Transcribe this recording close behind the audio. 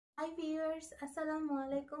Viewers, আসসালামু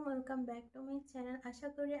আলাইকুম। Welcome back to my channel. আশা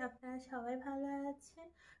করি আপনারা সবাই ভালো আছেন।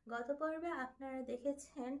 গত পর্বে আপনারা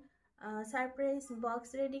দেখেছেন সারপ্রাইজ বক্স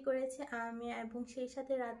রেডি করেছে আমি, এবং সেই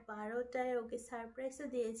সাথে রাত 12টায় ওকে সারপ্রাইজও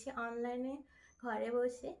দিয়েছি অনলাইনে ঘরে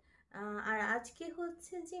বসে। আর আজকে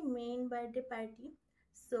হচ্ছে যে মেইন বার্থডে পার্টি।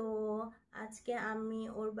 সো আজকে আমি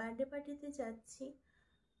ওর বার্থডে পার্টিতে যাচ্ছি।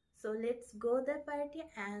 So let's go the party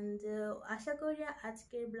and আশা করি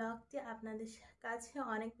আজকের ব্লগটি আপনাদের কাছে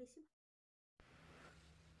অনেক বেশি।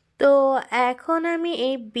 তো এখন আমি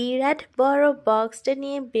এই বিরাট বড় বক্সটা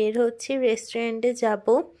নিয়ে বের হচ্ছি, রেস্টুরেন্টে যাব।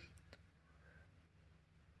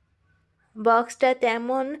 বক্সটা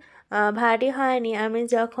তেমন ভারী হয়নি। আমি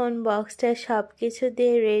যখন বক্সটা সব কিছু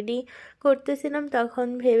দিয়ে রেডি করতেছিলাম তখন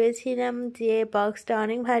ভেবেছিলাম যে বক্সটা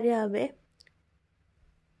অনেক ভারী হবে।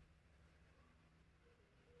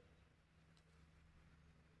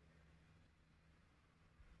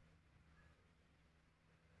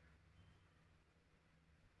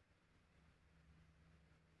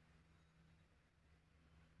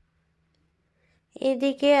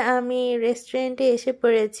 এদিকে আমি রেস্টুরেন্টে এসে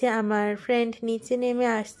পড়েছি। আমার ফ্রেন্ড নিচে নেমে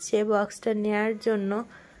আসছে বক্সটা নেওয়ার জন্য,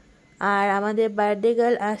 আর আমাদের বার্থডে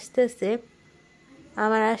গার্ল আসতেছে।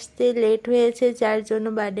 আমার আসতে লেট হয়েছে, যার জন্য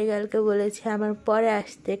বার্থডে গার্লকে বলেছি আমার পরে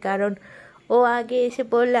আসতে, কারণ ও আগে এসে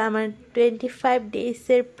পড়লে আমার 25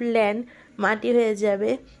 ডেজের প্ল্যান মাটি হয়ে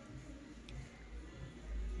যাবে।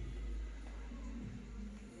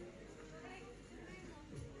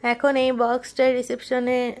 এখন এই বক্সটা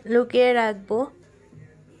রিসেপশনে লুকিয়ে রাখবো।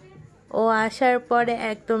 ও আসার পরে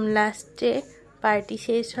একদম লাস্টে পার্টি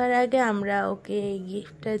শেষ হওয়ার আগে আমরা ওকে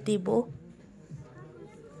গিফটটা দিব।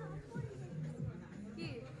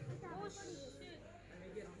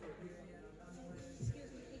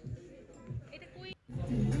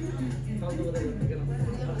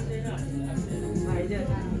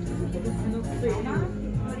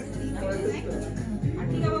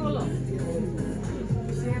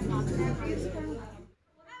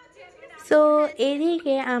 সো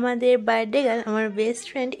এদিকে আমাদের বার্থডে গার্ল, আমার বেস্ট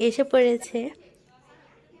ফ্রেন্ড, এসে পড়েছে।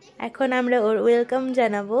 এখন আমরা ওর ওয়েলকাম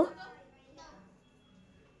জানাবো।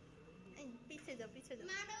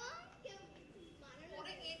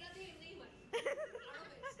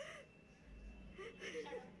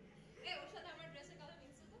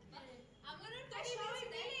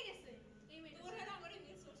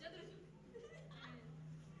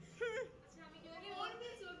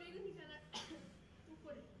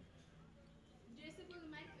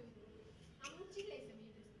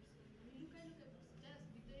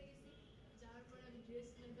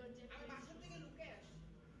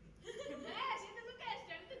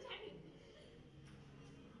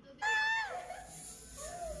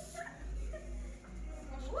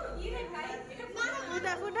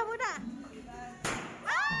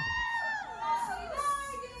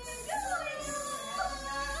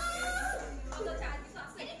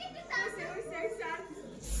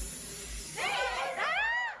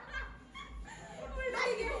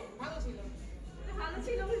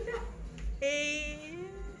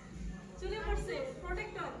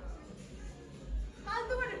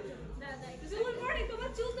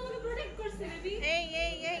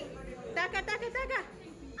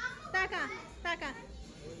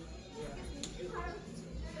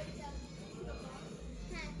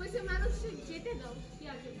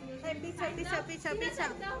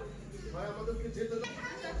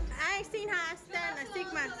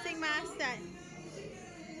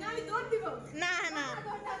 না না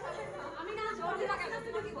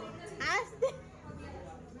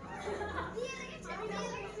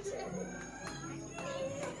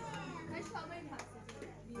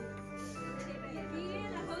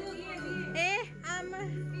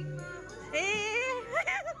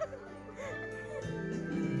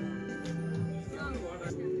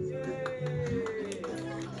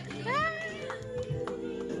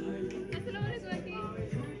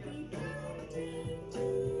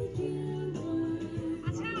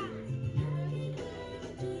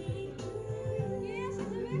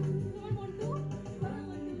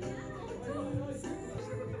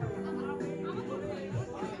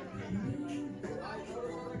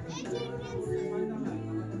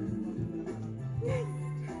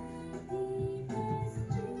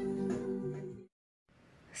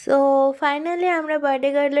সো ফাইনালি আমরা বার্থডে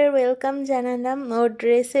গার্লের ওয়েলকাম জানালাম। ওর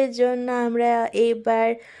ড্রেসের জন্য আমরা এইবার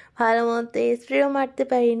ভালো মতো স্প্রেও মারতে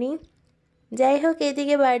পারিনি। যাই হোক,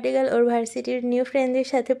 এদিকে বার্থডে গার্ল ওর ভার্সিটির নিউ ফ্রেন্ডদের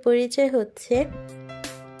সাথে পরিচয় হচ্ছে।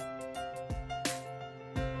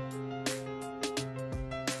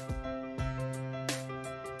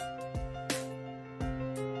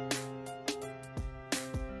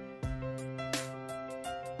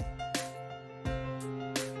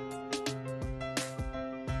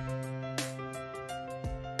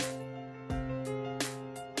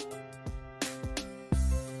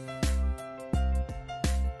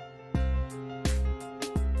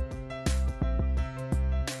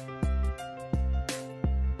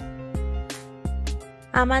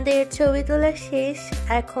 আমাদের ছবি তোলা শেষ।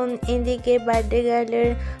 এখন এদিকে বার্থডে গার্লের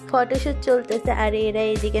ফটোশুট চলতেছে আর এরা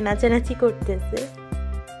এদিকে নাচানাচি করতেছে।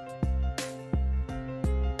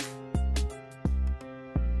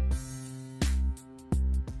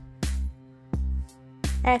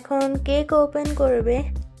 এখন কেক ওপেন করবে।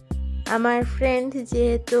 আমার ফ্রেন্ড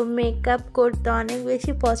যেহেতু মেকআপ করতে অনেক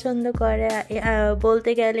বেশি পছন্দ করে,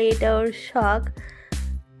 বলতে গেলে এটা ওর শখ,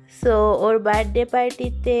 সো ওর বার্থডে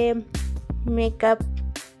পার্টিতে মেকআপ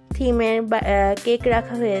থিমের কেক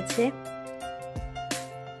রাখা হয়েছে।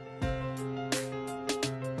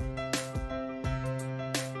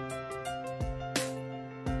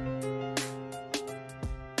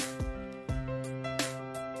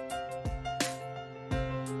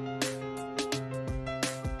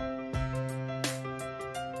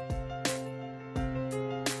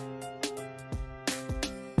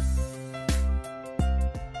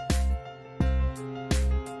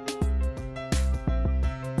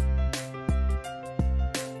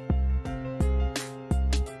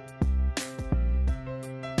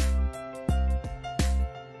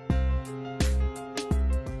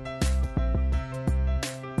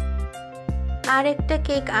 আরেকটা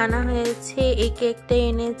কেক আনা হয়েছে। এই কেকটা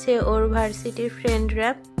এনেছে ওর ভার্সিটির ফ্রেন্ডরা,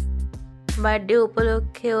 বার্থডে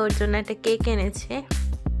উপলক্ষে ওর জন্য একটা কেক এনেছে।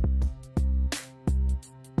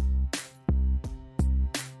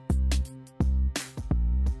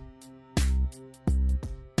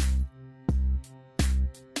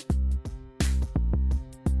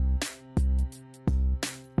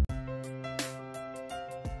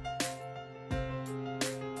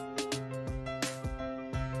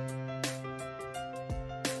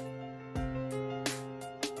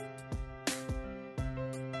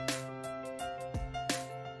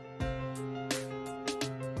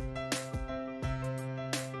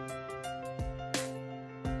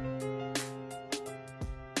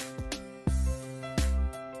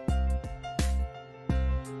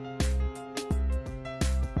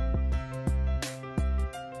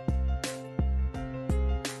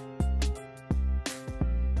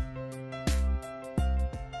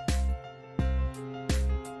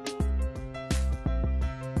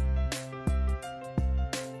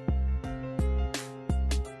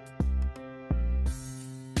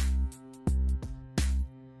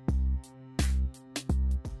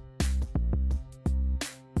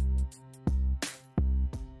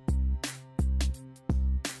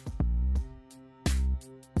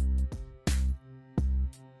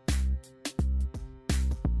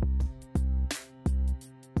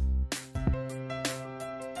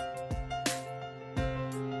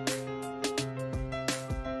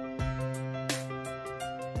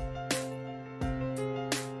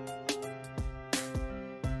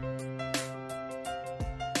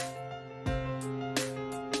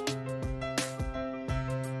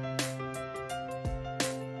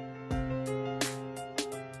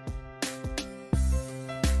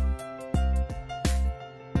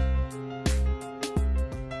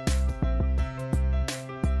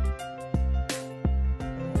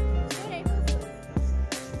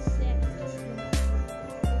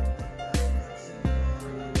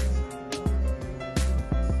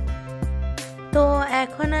 তো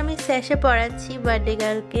এখন আমি শেষে পড়াচ্ছি বার্থডে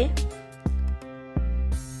গার্লকে।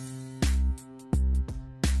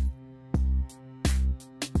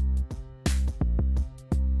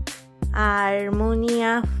 আর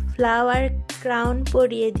মুনিয়া ফ্লাওয়ার ক্রাউন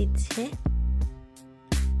পরিয়ে দিচ্ছে।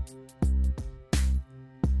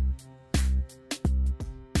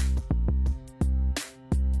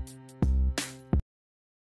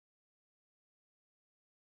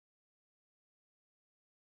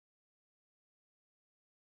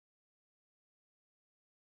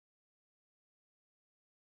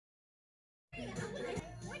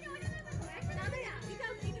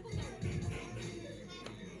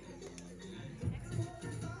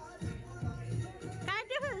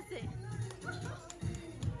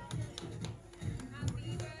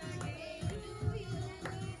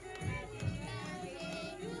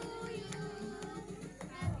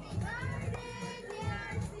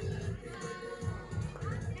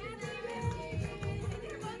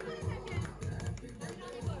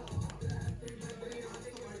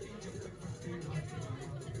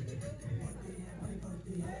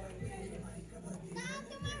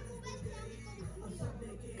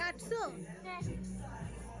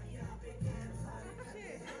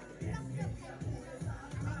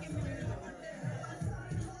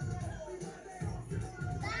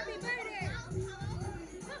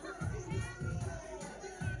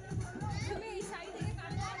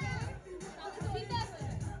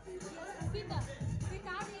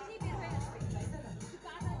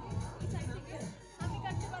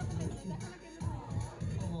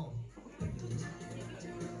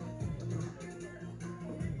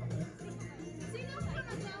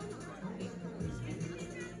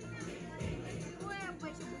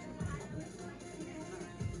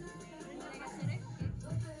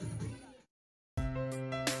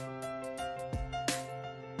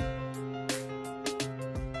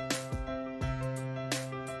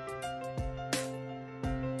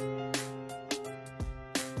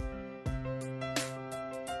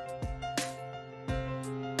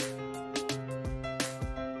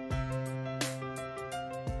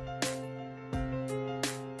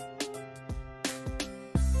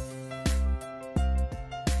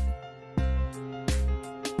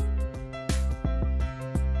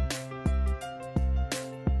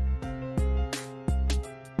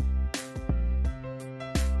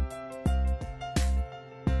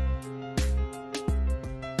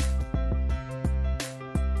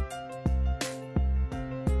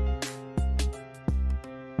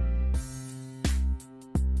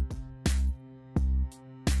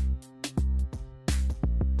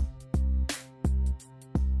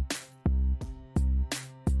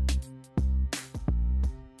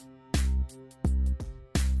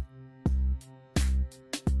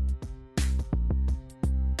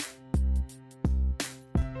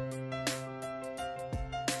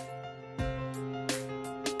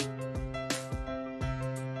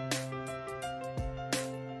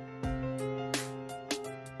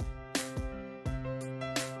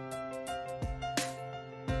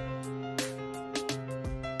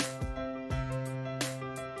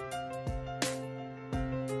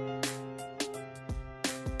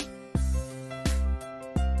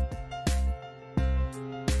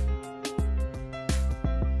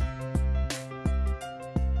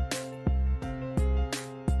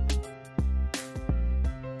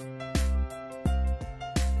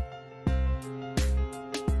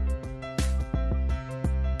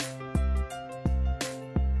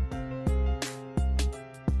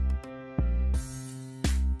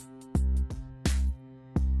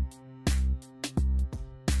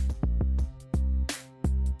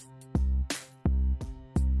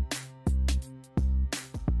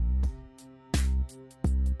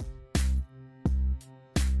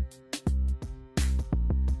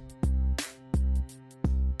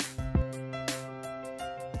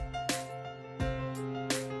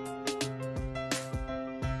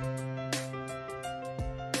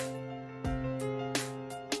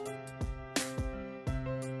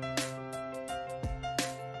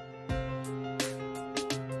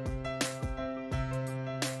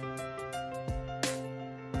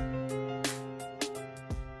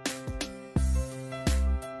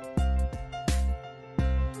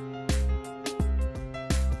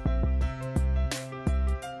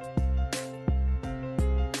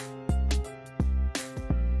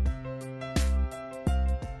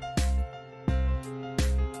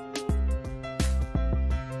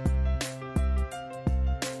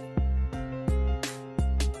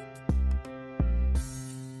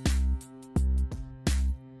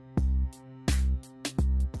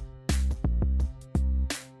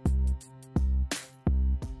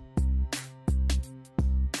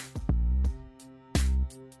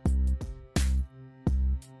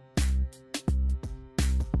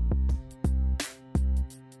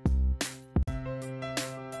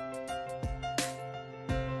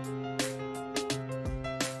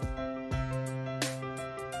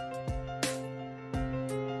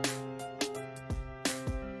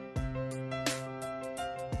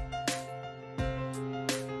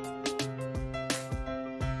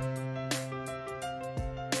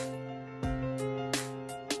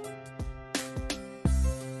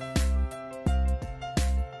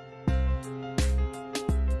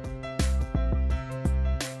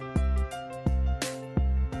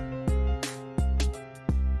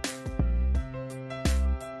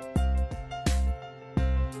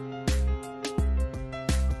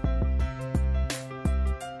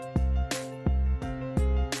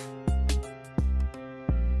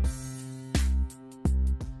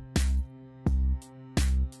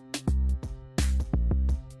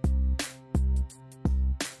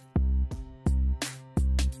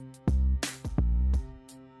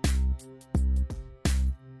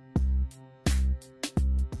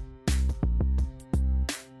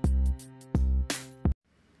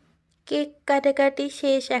 কেক কাটাকাটি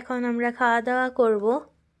শেষ, এখন আমরা খাওয়া দাওয়া করব।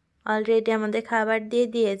 অলরেডি আমাদের খাবার দিয়ে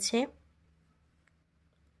দিয়েছে।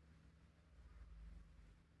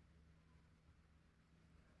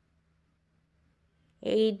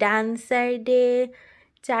 এই ডান সাইডে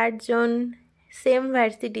 4 জন সেম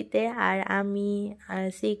ভার্সিটিতে, আর আমি আর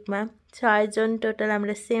সিগমা 6 জন টোটাল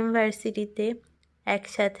আমরা সেম ভার্সিটিতে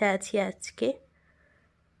একসাথে আছি আজকে।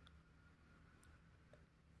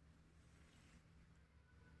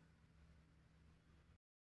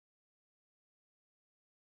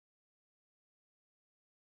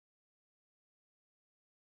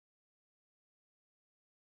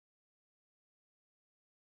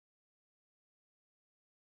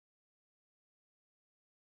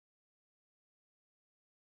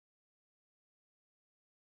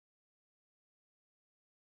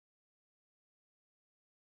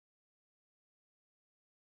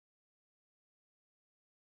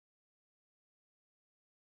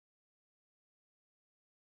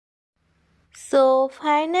 সো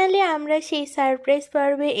ফাইনালি আমরা সেই সারপ্রাইজ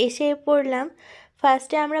পর্বে এসে পড়লাম।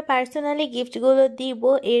 ফার্স্টে আমরা পার্সোনালি গিফটগুলো দিব,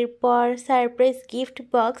 এরপর সারপ্রাইজ গিফট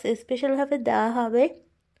বক্স স্পেশালভাবে দেওয়া হবে।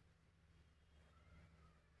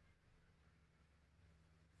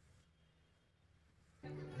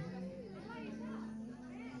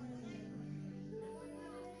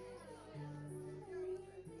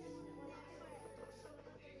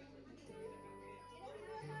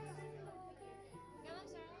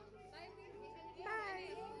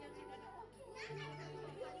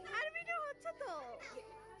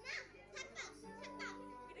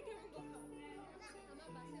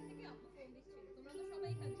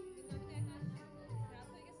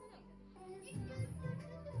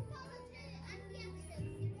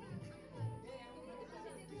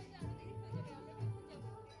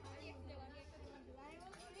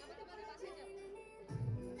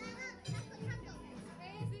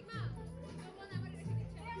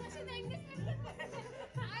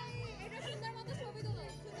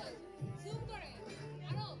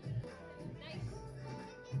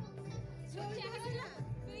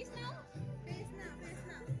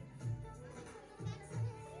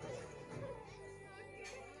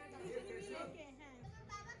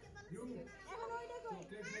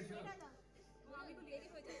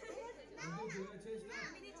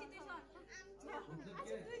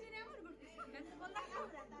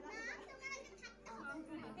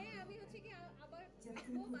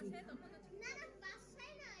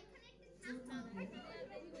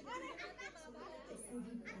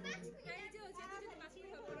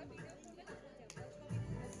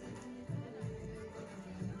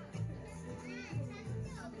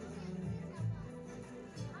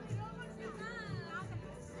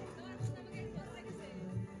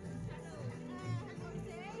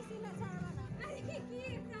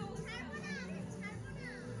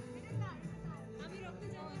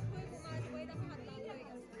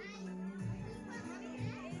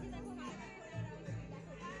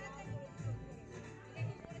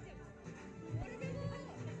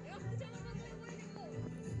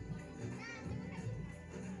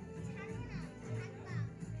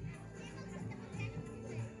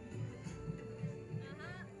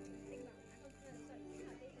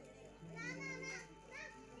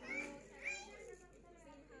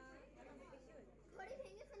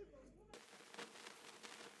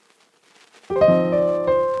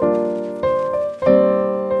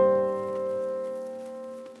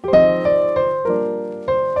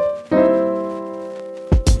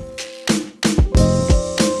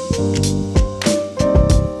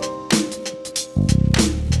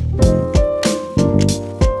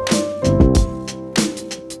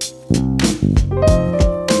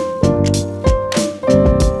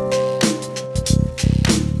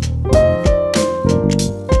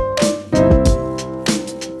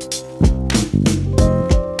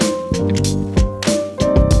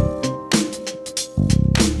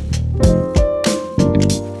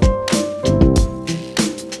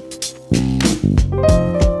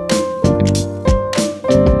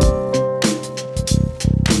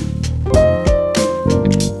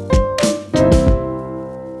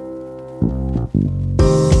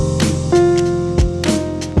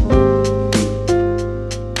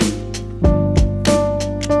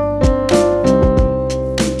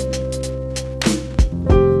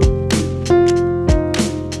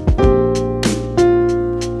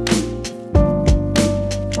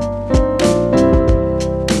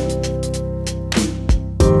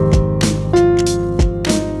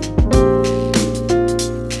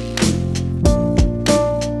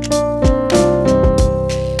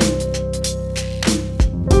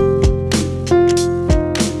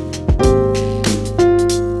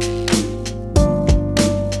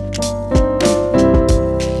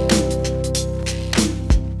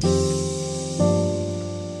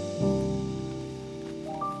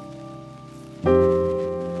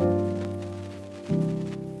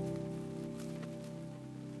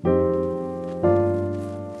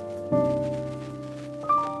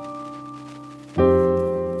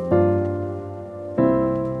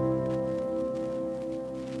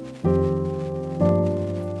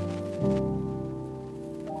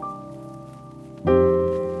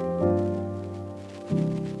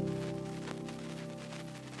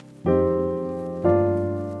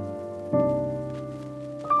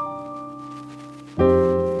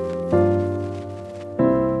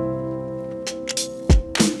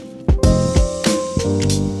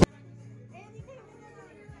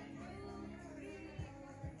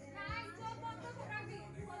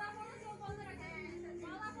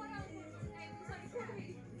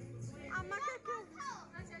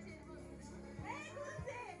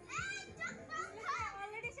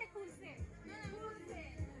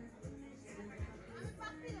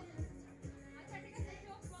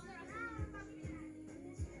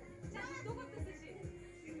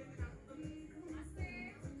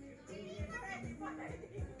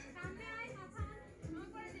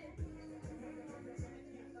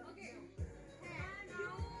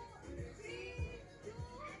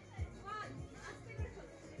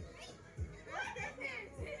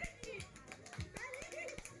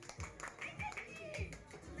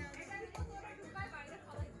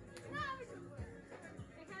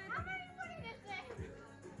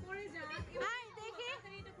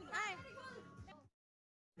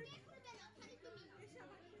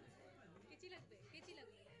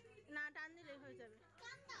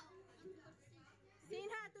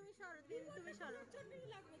 সরো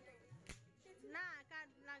না কাট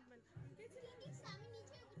লাগবে না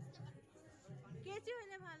কেচি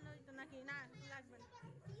হইলে ভালো হইতো নাকি না লাগবে না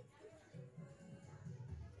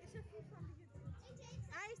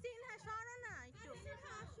আইসি না সরো না একটু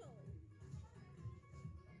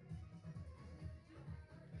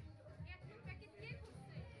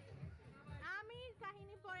আমি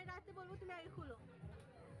কাহিনী পরে রাতে বলবো তুমি আগে খুলো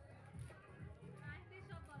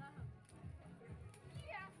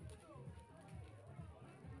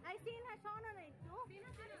আইসি না সরো না একটু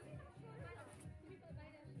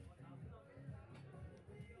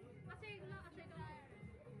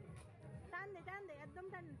টান দে একদম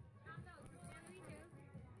টান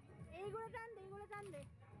এইগুলো টান দে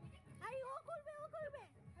আই ও করবে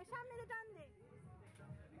সামনে তো টান দে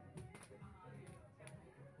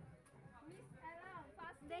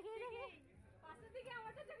দেখে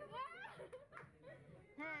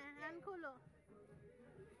হ্যাঁ আন খুলো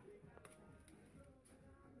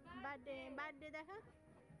বার্থডে দেখা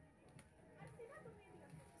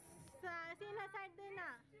সিনহা সাইড দে না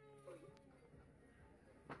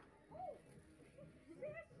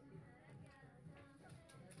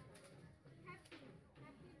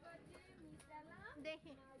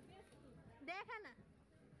দেখা না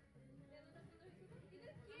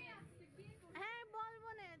হ্যাঁ বলবো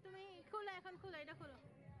না তুমি খুলো এখন খুলো এটা খুলো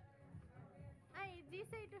এই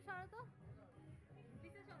দিছে একটু সরো তো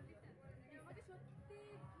আমাকে সত্যি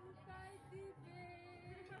ঢুকাই দিবে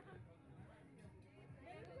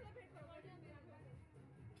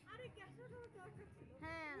আরে ক্যাশটা তো দরকার ছিল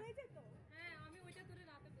হ্যাঁ হয়েছে তো হ্যাঁ আমি ওইটা তোরে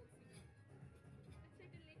রাতে বলছি আচ্ছা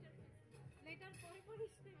এটা লেটার পরে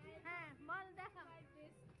পড়িস হ্যাঁ বল দেখা মাই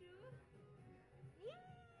বেস্ট টু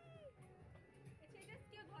আচ্ছা এটা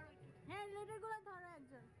কি ধরো হ্যাঁ লেটারগুলো ধরো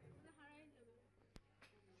একজন হারাই যাবে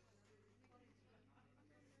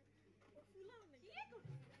ও ফুলাও না কি করছ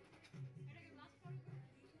এটাকে লাস্ট পড়ো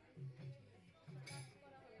লাস্ট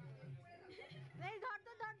করা হলো এই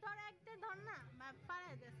ধর একটা ধর না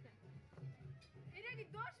পারে দেশকে এটা কি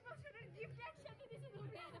 10 বছরের গিফট একসাথে দিছি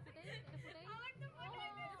এটা ফুটাই আমার তো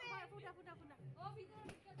ফুটা ও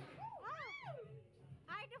ভিতরে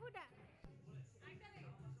আইটা ফুটা আইটা দে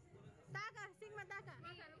তাকা সিগমা তাকা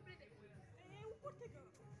মাথার উপরে দে এই উপর থেকে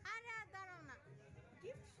আরে দাঁড়াও না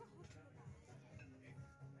গিফট সহ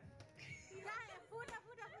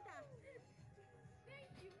ফুটা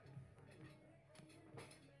থ্যাংক ইউ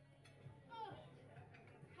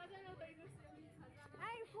খাজানা বের করছি আমি খাজানা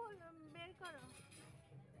এই ফুল বের করো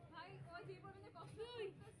ভাই ওই যে পড়বে না কষ্ট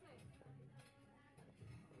করতেছে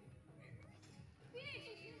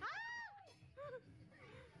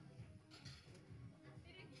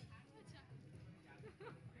এটা কি আচ্ছা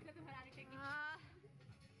এটা তো ভাই আরেকটা কি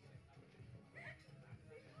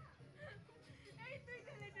এই তুই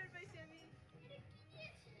তো লেটার পাইছি আমি এটা কি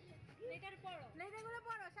দিয়েছিস লেটারগুলো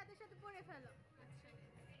পড়ো সাথে পড়ে ফেলো আচ্ছা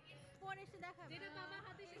পরে এসে দেখাবো যেটা তোমার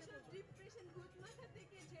হাতে সেটা ডিপ্রেশন ভূত মাথা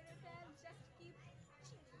থেকে ঝেড়ে ফেল জাস্ট কিপ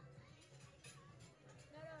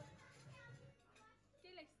দাঁড়া কে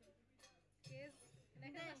লিখছে কেস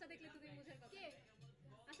লেখা ভাষা দেখলে তুমি বুঝার কথা কে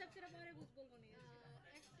আশা সেটা পরে বলবো না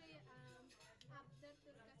একটাই আবদার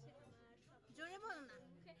তোর কাছে আমার জোরে বলো না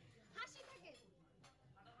হাসি থাকে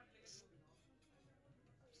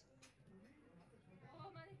ও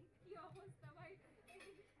মানে কি অবস্থা ভাই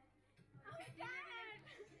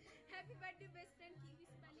Happy birthday, best friend. Keep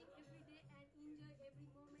smiling every day and enjoy every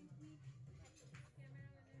moment with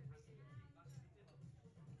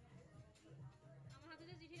আমার হাতে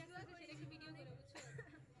যে চিঠি রাখতে আছে সেটা একটু ভিডিও করে বুঝছো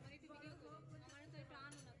আমার একটু ভিডিও করো আমার তো একটু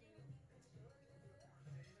আনো না তুমি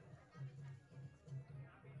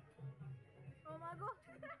ও মা গো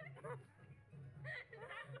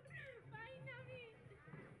পাই না আমি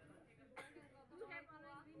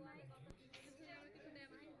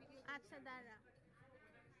আচ্ছা দাঁড়া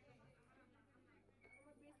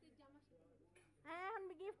হ্যাঁ এখন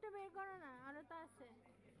গিফট বের করো না আরো তো আছে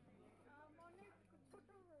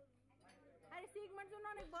আরে সিগমার জন্য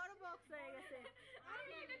অনেক বড় বক্স হয়ে গেছে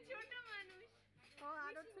আমি একটা ছোট মানুষ ও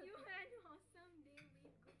আরো ছোট you had awesome day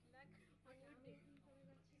with good luck on your day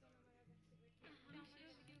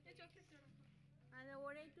আরে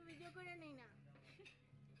ওরে একটু ভিডিও করে নেই না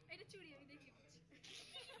এটা চুরি আমি দেখি বুঝছি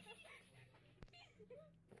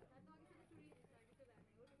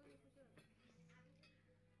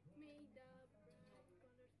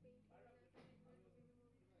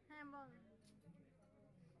হ্যাঁ বল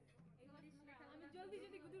আমি জলদি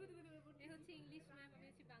গুদু এটা হচ্ছে ইংলিশ ম্যাম আমি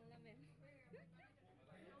হচ্ছে বাংলা ম্যাম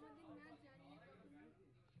আমাদের না জানিয়ে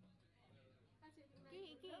আচ্ছা কি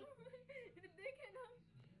দেখে না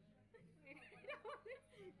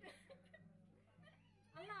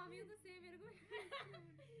আল্লাহ আমিও তো সেম এরকম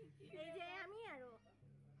এই যে আমি আরো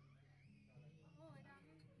ও এটা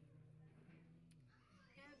আমি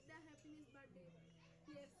have the happiness birthday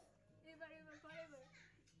yes এবার ফরএভার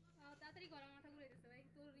তাড়াতাড়ি কর আমার মাথা ঘুরে যাচ্ছে ভাই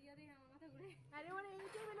তোর রিয়া দিয়ে আমার মাথা ঘুরে আরে মানে এই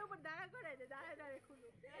টেবিলের উপর দাঁড়া করে দে দাঁড়া খুলো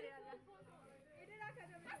আরে আল্লাহ এটা রাখা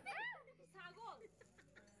যাবে ছাগল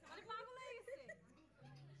মানে পাগল হয়ে গেছে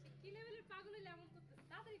কি লেভেলের পাগল হইলে এমন করতে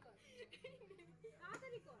তাড়াতাড়ি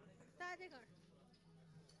কর তাড়াতাড়ি কর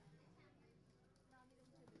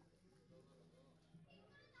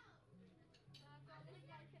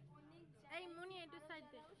এই মুনি একটু সাইড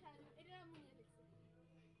দে এটা মুনিয়া লিখছে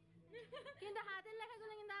কিন্তু হাতের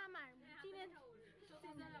লেখাগুলো কিন্তু আমার চিনে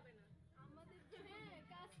সোজা যাবে না আমাদের হ্যাঁ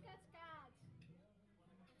কাজ কাজ কাজ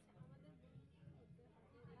আচ্ছা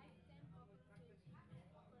আমাদের লাইফ টাইম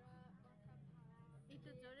একটু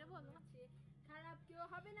জোরে বলো খারাপ কেউ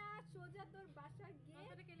হবে না সোজা তোর বাসা গিয়ে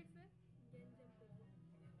কথাটা কে লিখছে গেঞ্জাম করবে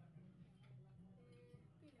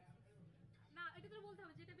না এটা তো বলতে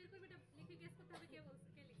হবে যেটা বের করবে এটা লিখে গেস করতে হবে কে বলছে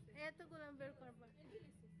কে লিখছে এতগুলো বের করবা এটা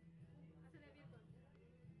লিখছে আচ্ছা বের কর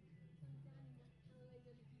জানি না আল্লাহ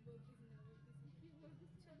জানে কি বলতেছি না বলতেছি কি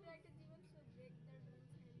বলতেছি ছোট একটা জীবন সব break the rules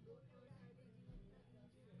and go on আর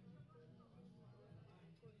এই জীবনটা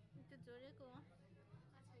একটু জোরে কো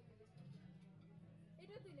আচ্ছা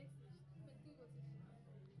এটা তুই লিখছিস তুই বলছিস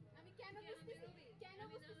আমি কেন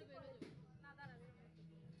বুঝতেছি না দাঁড়াবে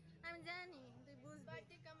আমি জানি তুই বুঝবি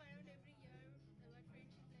birthday come around every year our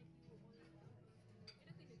friendship like you all এটা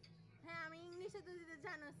তুই লিখছিস হ্যাঁ আমি ইংলিশে তো দিতে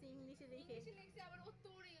জানোস ইংলিশে লিখে ইংলিশে লিখছে আবার ও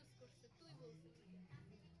তোর ইউজ করছে তুই বলছিস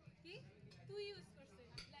কি তুই ইউজ করছিস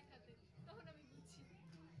লেখাতে তখন আমি বুঝছি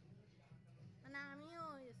মানে আমিও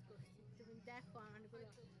ইউজ করছি তুমি দেখো আমার গুলো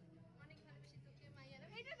অনেক ভালোবেসে তোকে মাইয়ারা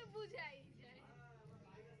এটা তো বুঝাই যায়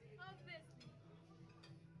অবভিয়াসলি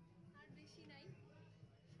আর বেশি নাই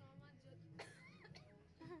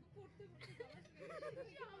সমাজ পড়তে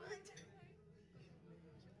সমাজ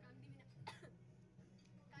কান দিবি না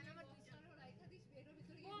কান আমার দুই চার রাইখা দিস এর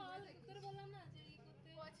ভিতরে বল তোর বললাম না যে এই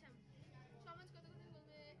করতে আচ্ছা সমাজ কত কথা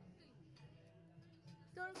বলবে তুই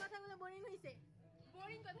তোর কথাগুলো বোরিং হইছে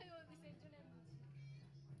বোরিং কথাই বলতিস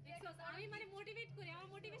এর জন্য আমি মানে মোটিভেট করি আমার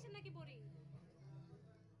মোটিভেশন নাকি বোরিং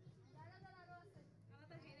দাঁড়া আরো আছে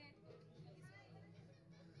আলাদা হেরে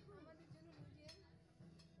আমাদের জন্য বুঝে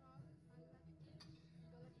সব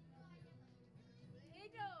আল্লাহ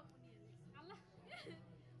এইটা আল্লাহ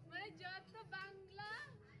মানে যত বাংলা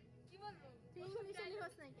কি বলবো তুই ইংলিশে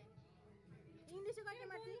লিখছ নাকি ইংলিশে কয়টা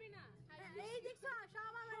মারছি এই দেখছো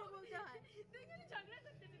সব আমারে বলতে হয় তুই যদি ঝগড়া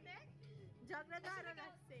করতেছিস দেখ ঝগড়া তো আরো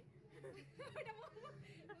লাগছে ওটা বলবো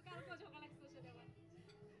কাল কো ঝগড়া লাগছে সেটা আবার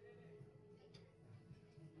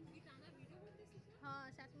কি টানা ভিডিও করতেছিস হ্যাঁ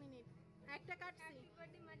 7 মিনিট একটা কাটছি happy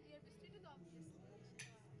birthday my dear best এটা তো অবভিয়াসলি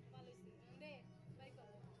ভালো হইছে দে বাই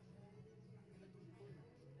কর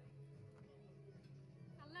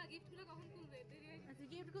আল্লাহ গিফটগুলো কখন খুলবে দেরি হয়ে আচ্ছা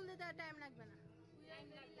গিফট খুলতে তো টাইম লাগবে না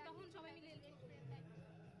তখন সবাই মিলে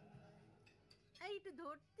এই একটু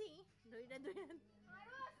ধরতি ধইরা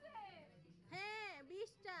আরো আছে হ্যাঁ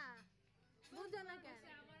 20টা বুঝো না কেন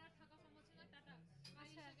আমার আর থাকা সম্ভব ছিল টাটা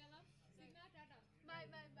আচ্ছা গেলাম Signa tata bye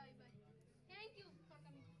bye bye bye thank you for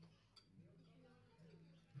coming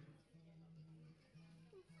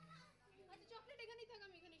আচ্ছা চকলেট এখানেই থাক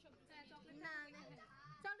আমি এখানেই সব হ্যাঁ চকলেট না দেখেন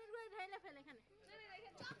চকলেট গুলো ঢেলে ফেলে এখানে না না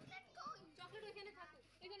এখানে চকলেট কই চকলেট এখানে থাক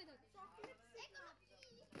এখানে থাক চকলেট এগুলো কি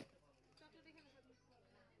চকলেট এখানে থাক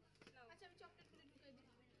আচ্ছা আমি চকলেট গুলো ঢুকাই দিই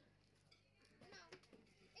নাও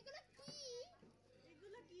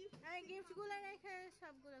এগুলো কি এই গিফট গুলো রেখে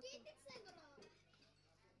সবগুলো কি দেখছ এগুলো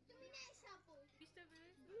তুমি না সাপো 20টা বের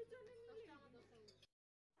দুজনে মিলে আমার 10টা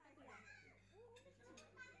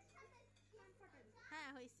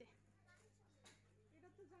হ্যাঁ হইছে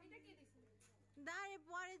এটা কে দিছে দাঁড়ে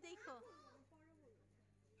পরে দেখো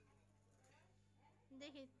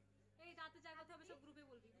দেখি এই রাতে যা কথা হবে সব গ্রুপে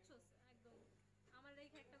বলবি বুঝছস একদম আমার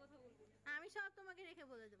রেখে একটা কথা বলবি আমি সব তোমাকে রেখে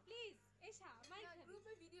বলে দেব প্লিজ এসা মাই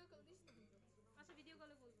গ্রুপে ভিডিও কল দিস তো আচ্ছা ভিডিও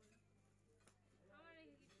কলে বলবো আমার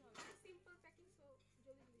রেখে কিছু হবে সিম্পল প্যাকিং সো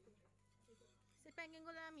জলদি জলদি করতে সে প্যাকিং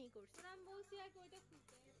গুলো আমি করছি আমি বলছি আর কয়টা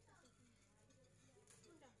খুলতে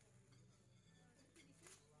কোনটা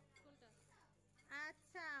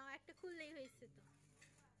আচ্ছা একটা খুললেই হয়েছে তো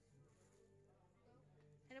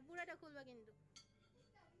এটা পুরাটা খুলবা কিন্তু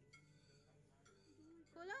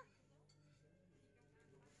খোলো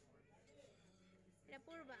এটা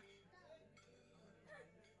পড়বা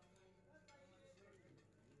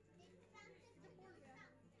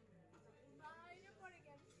বাইরে পড়ে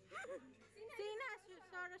গেল সিনা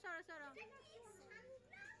সরো সরো সরো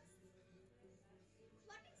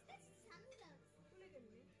What is this sunglass? খুলে গেল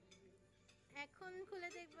এখন খুলে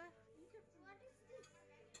দেখবা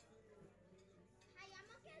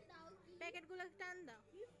প্যাকেটগুলো টান দাও।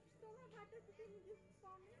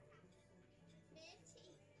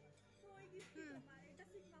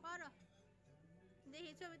 পড়ো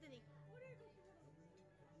দেখি ছবিতে দিই।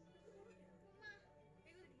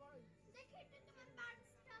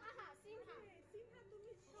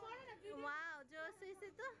 ওয়াও জোস হয়েছে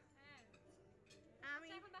তো। আমি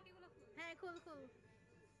হ্যাঁ খুল খুল।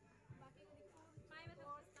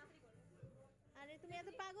 আরে তুমি এত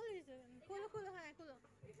পাগল হয়েছো। খুলো খুলো হ্যাঁ খুলো।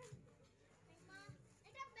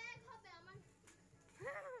 এটা ব্যাগ হবে আমার।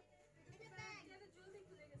 এটা ব্যাগ এটা জলদি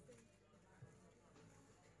খুলে গেছে।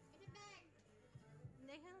 এটা ব্যাগ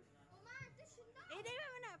দেখো ওমা এত সুন্দর। এইটাই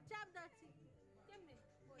হবে না চাপ দাচ্ছি কেমনে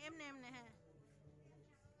এমনে এমনে হ্যাঁ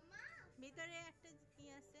ওমা ভিতরে একটা কি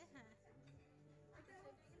আছে হ্যাঁ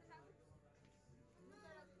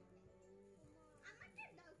আমাকে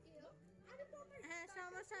দাও কেউ। হ্যাঁ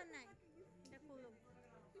সমস্যা নাই এটা খুলো।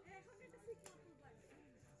 এখন এটা শিখনা খুলবা।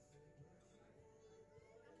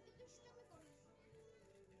 আমি তো দুষ্টুমি করি।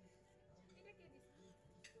 এটা কে দিছে?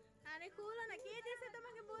 আরে খুলো না কে দিছে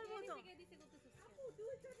তোমাকে বলবো তো। কে দিছে বলতেছস? আপু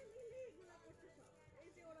দুইজনে মিলে এগুলা করতেছ। এই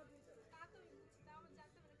যে ওরা দুইজন। তা তো আমি বুঝছি তাও আমরা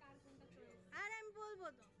জানতে পারি কার কোনটা চয়েস। আরে আমি বলবো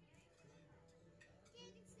তো। কে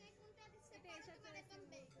দিছে কোনটা দিছে এটা এসে চয়েস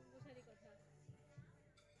করবে বুঝারই কথা।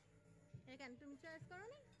 এখানে তুমি চয়েস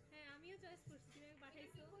করোনি? হ্যাঁ আমিও চয়েস করছি তুমি আমাকে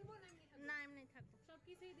পাঠাইছো। বলবো না এমনি থাকো। না এমনি থাকো।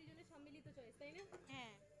 সবকিছুই দুইজনের সম্মিলিত চয়েস তাই না?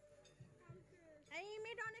 হ্যাঁ এই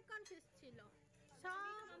মেয়েটা অনেক কনফিউজ ছিল।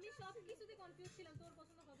 সব আমি সব কিছুতে কনফিউজ ছিলাম তোর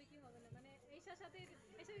পছন্দ হবে কি হবে না মানে এইসার সাথে এসে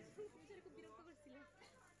মিশরে খুব বিরক্ত করছিল।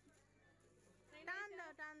 টান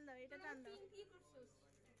দাও এটা টান দাও। কি করছস?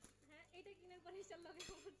 হ্যাঁ এটা কিনার পরে ইনশাআল্লাহ লগে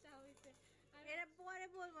খবর চা হইছে। এরা পরে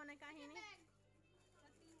বলবো না কাহিনী।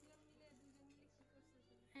 তিনজন মিলে দুইজন মিলে কি করছস?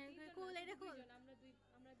 হ্যাঁ কুল এটা কুল।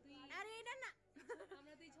 আমরা দুই আরে এটা না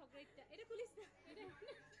আমরা দুই ঝগড়াইটা এটা খুলিস না এটা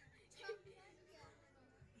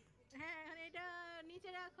হ্যাঁ এখন এটা নিচে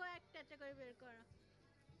রাখো একটা একটা করে বের করো।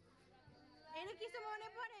 এটা কিছু মনে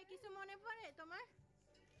পড়ে তোমার?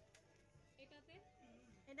 এটাতে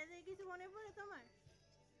এটাতে কিছু মনে পড়ে তোমার?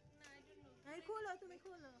 না আই ডোন্ট নো। এই খুলো তুমি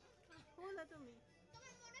খুলো তুমি তোমার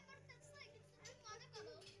মনে পড়তেছে কিছু তুমি মনে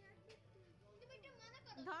করো। তুমি একটু মনে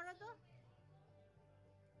করো। ধরো তো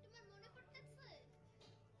তোমার মনে পড়তেছে?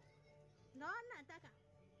 ধর না টাকা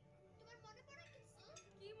তোমার মনে পড়ে কিছু?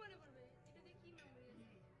 কি মনে পড়বে? এটা দিয়ে কি মেমরি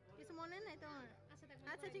আছে? কিছু মনে নাই তোমার?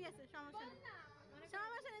 আচ্ছা ঠিক আছে সমস্যা নেই না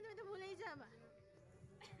সমস্যা নেই তুমি তো ভুলেই যাবা।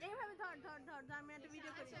 এইভাবে ধর ধর ধর ধর আমি একটা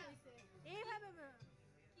ভিডিও করি এইভাবে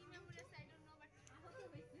কি মেমরি আছে আই ডোন্ট নো বাট আহত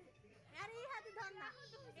হইছে। আরে এই হাতে ধর না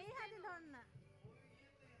এই হাতে ধর না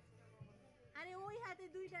আরে ওই হাতে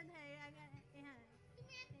দুইটা হ্যাঁ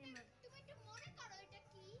তুমি একটু মনে করো এটা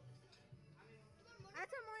কি? তোমার মনে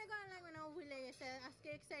আচ্ছা মনে করা লাগবে না ও ভুলে গেছে আজকে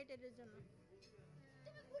এক্সাইটেডের জন্য।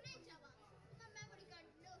 তুমি ভুলেই যাবা। তোমার মেমরি কার্ড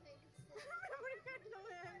লো হয়ে গেছে। মেমরি কার্ড লো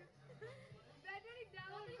হয়ে গেছে। ব্যাটারি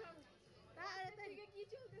ডাউন তাহলে থেকে কি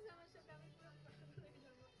চলতেছে আমার সাথে আমি পুরো পাগল হয়ে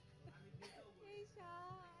যাব। এই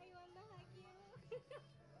শাই ওয়াল্লাহ হাকিও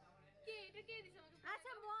কে এটা কে দিছে আমাকে?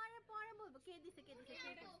 আচ্ছা পরে বলবো কে দিছে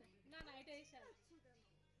না না এটা ঈশা।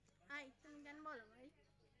 আই তুমি গান বলো ভাই।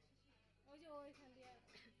 ওই যে ওইখান দিয়ে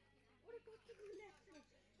ওরে কত গুলো আছে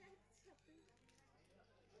একসাথে।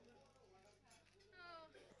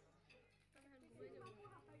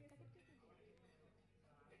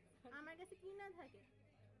 আমার কাছে কি না থাকে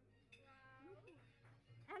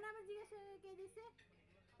এখন আমার জিজ্ঞাসা কে দিছে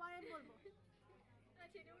পরে বলবো।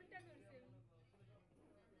 আচ্ছা এটা উল্টা করছে।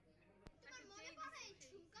 তোমার মনে পড়ে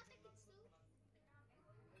ঝুমকাতে কিছু?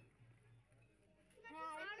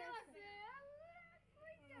 হ্যাঁ আরো আছে আল্লাহ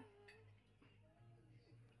কইটা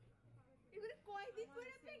এগুলো কয়দিন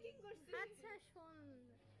করে প্যাকিং করছিস? আচ্ছা শোন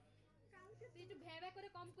কালকে তুই একটু ভেবে করে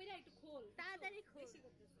কম কইরা একটু খোল তাড়াতাড়ি খোল। বেশি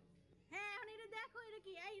করতেছ। হ্যাঁ এখন এটা দেখো এটা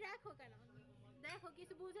কি এই রাখো কেন দেখো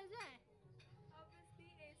কিছু বোঝা যায়? obviously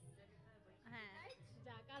is হ্যাঁ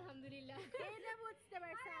যাক আলহামদুলিল্লাহ এটা বুঝতে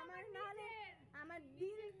পারছি আমার নালে আমার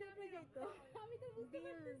দিল টুটে যেত। আমি তো বুঝতে দিল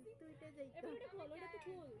পারতেছি টুটে যেত। এবার এটা খোল এটা তো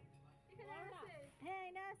খোল এখানে আছে হ্যাঁ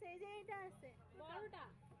এটা আছে এই যে এটা আছে বড়টা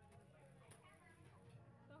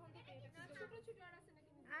তখন থেকে এটা ছোট ছোট আর আছে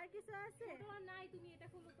নাকি? আর কিছু আছে? ছোট আর নাই তুমি এটা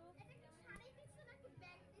খোলো তো। এটা কি শাড়ি দিছে নাকি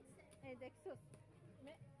ব্যাগ দিছে? এই দেখছো কি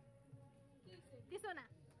হইছে? কিছু না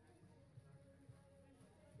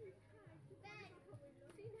ব্যাগ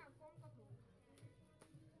সিনহা কম কথা বল।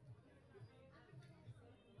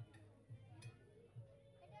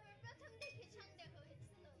 এটা আমার প্রথম দেখে সন্দেহ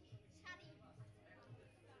হয়েছিল শাড়ি।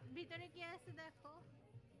 ভিতরে কি আছে দেখো।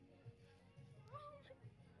 ও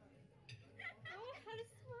হার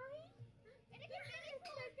স্মাইল এটা কি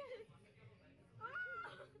টেলিফোন?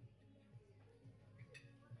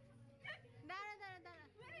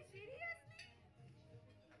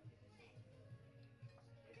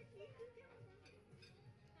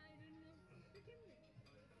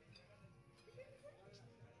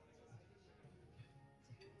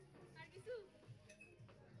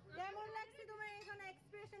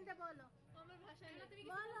 কোশ্চেনটা বলো। আমার ভাষায় না, তুমি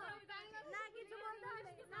বলো না, কিছু বলতে হবে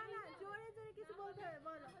না, না জোরে জোরে কিছু বলতে হবে,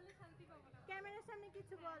 বলো। শান্তি পাবো না। ক্যামেরার সামনে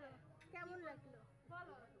কিছু বলো, কেমন লাগলো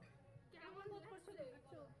বলো কেমন বোধ করছো?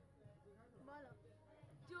 বলো,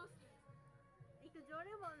 জোস। একটু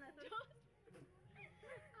জোরে বল না তো।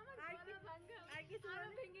 আমার আর গলা ভাঙা, আর কিছু আরো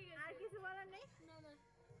বলার- ভেঙে গেছে। আর কিছু বলার নেই? না না,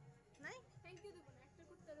 নাই? থ্যাংক ইউ দেবো না, একটা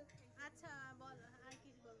করতে আরো thank you। আচ্ছা বলো, আর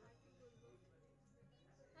কিছু বলবো।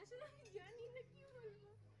 আসলে আমি জানি না কি বলবো।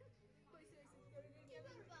 হইছে কি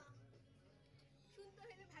বলবা? শুনতে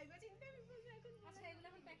হলে ভাইবা চিন্তা আমি বলবো এখন। আচ্ছা এগুলো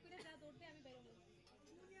এখন প্যাক করে যা দৌড়বে, আমি বেরোবো।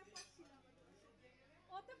 মুনিয়া পাচ্ছিলাম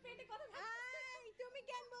অত পেটে কথা এই তুমি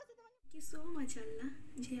কেন বলছো তোমার? থ্যাংক ইউ সো মাচ আল্লাহ,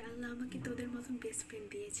 যে আল্লাহ আমাকে তোদের মতন বেস্ট ফ্রেন্ড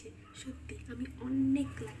দিয়েছে। সত্যি আমি অনেক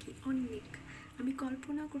লাকি, অনেক। আমি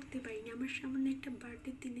কল্পনা করতে পারিনি আমার সামান্য একটা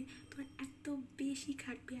বার্থডের দিনে তোরা এত বেশি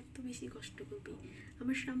খাটবি, এত বেশি কষ্ট করবি,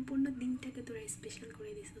 আমার সম্পূর্ণ দিনটাকে তোরা স্পেশাল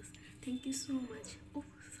করে দিছিস। Thank you so much. O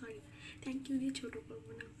sorry, thank you দিয়ে ছোটো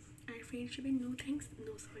করবো না, আর ফ্রেন্ডশিপে no thanks,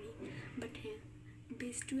 no sorry. But হ্যাঁ,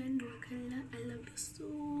 best to and রোয়াখাল্লা, I love you so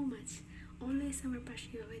much. Always আমার পাশে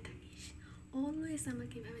এভাবে থাকিস, অলওয়েজ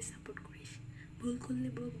আমাকে এভাবে সাপোর্ট করিস। ভুল করলে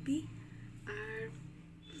বকবি, আর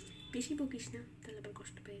বেশি বকিস না, তাহলে আবার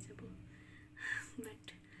কষ্ট পেয়ে যাব। বাট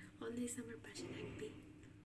অলওয়েজ আমার পাশে থাকবি।